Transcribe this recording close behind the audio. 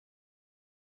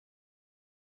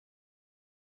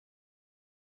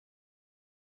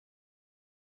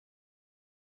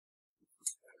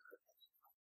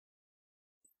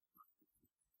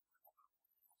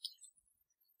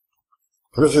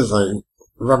This is a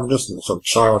reminiscence of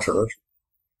childhood.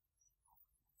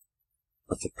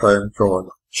 It's a poem called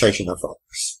Chasing a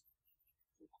Fox.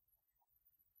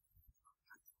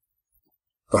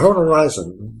 The whole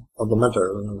horizon of the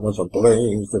meadow was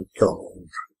ablaze with gold,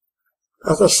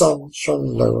 as the sun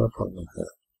shone low upon the hill.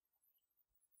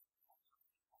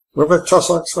 With the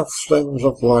tussocks of flames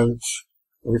of light,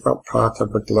 we felt part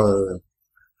of the glow,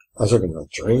 as if in a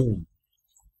dream.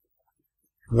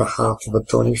 From the heart of the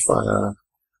tawny fire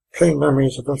came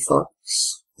memories of the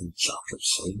fox and childhood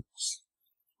scenes.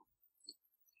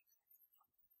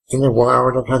 In the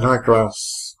wild of henna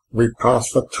grass, we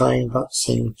passed the time that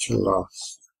seemed to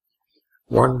last,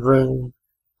 wandering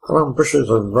among bushes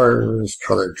of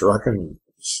rose-coloured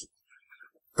dragons,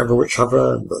 over which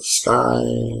hovered the sky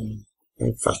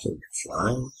infested with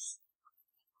flies.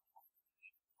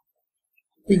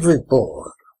 We grew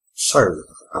bored, so,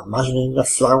 imagining the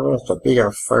flowers to be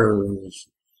our foes,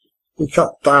 we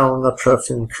cut down the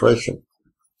perfumed creation,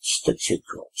 sticks we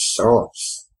called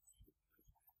swords.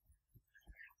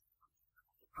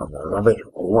 From the rabbit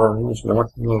warren's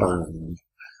northern land,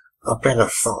 up in a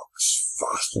fox,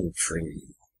 fast and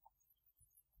free.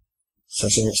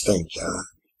 Sensing its danger,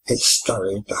 it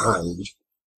scurried to hide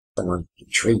among the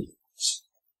trees.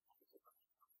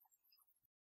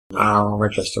 Now the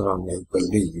gesture on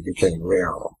make-believe became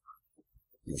real.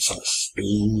 In such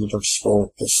speed of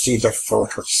sport, the Caesar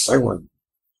fought with someone.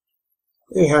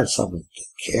 He had something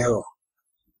to kill.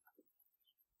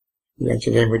 He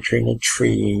entered in between the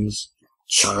trees,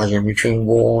 charging between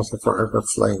walls that were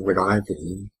overflowing with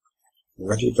ivy,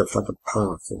 ready to flood the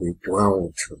path that we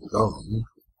dwelled too long.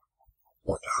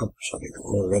 What hopes had it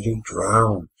already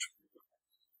drowned?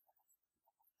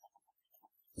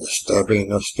 Disturbing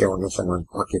the stillness of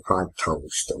unoccupied toll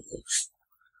stores,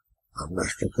 a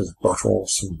replica's bottle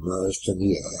submerged in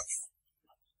the earth.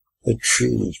 The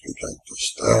trees began to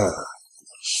stir in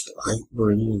a slight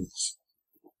breeze,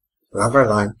 rather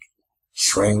like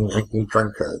swaying angry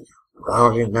drunkard,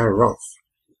 rousing their wrath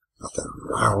at the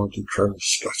rowdy crows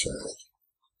scattered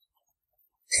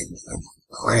in an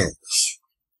annoyance.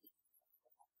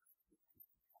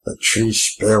 The trees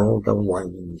spilled the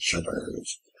winding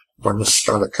shadows upon the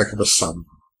scarlet click of the sun.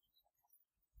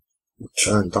 We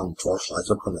turned on torchlights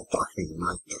upon the darkening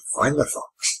night to find the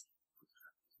fox,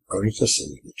 only to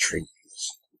see the trees.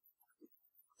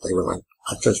 They were like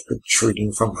actors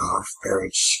protruding from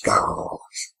half-buried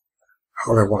skulls,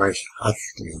 otherwise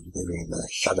actually leaving their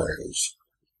shadows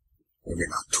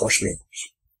within our torchlight,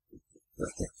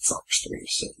 with the fox to be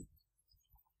seen.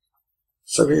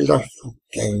 So we left the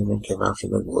game and came out of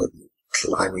the wood,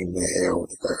 climbing the hill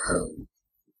to go home.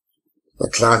 The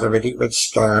clouds of a deep red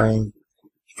sky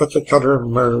spread the colour of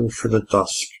mauve through the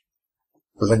dusk,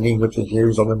 blending with the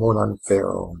hues of the moorland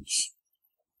fields,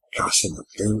 casting the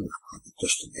blue on the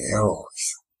distant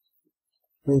hills.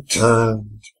 We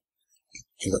turned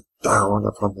to look down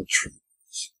upon the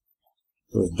trees.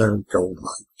 There was no gold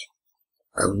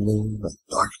light, only the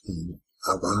darkening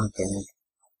of our day.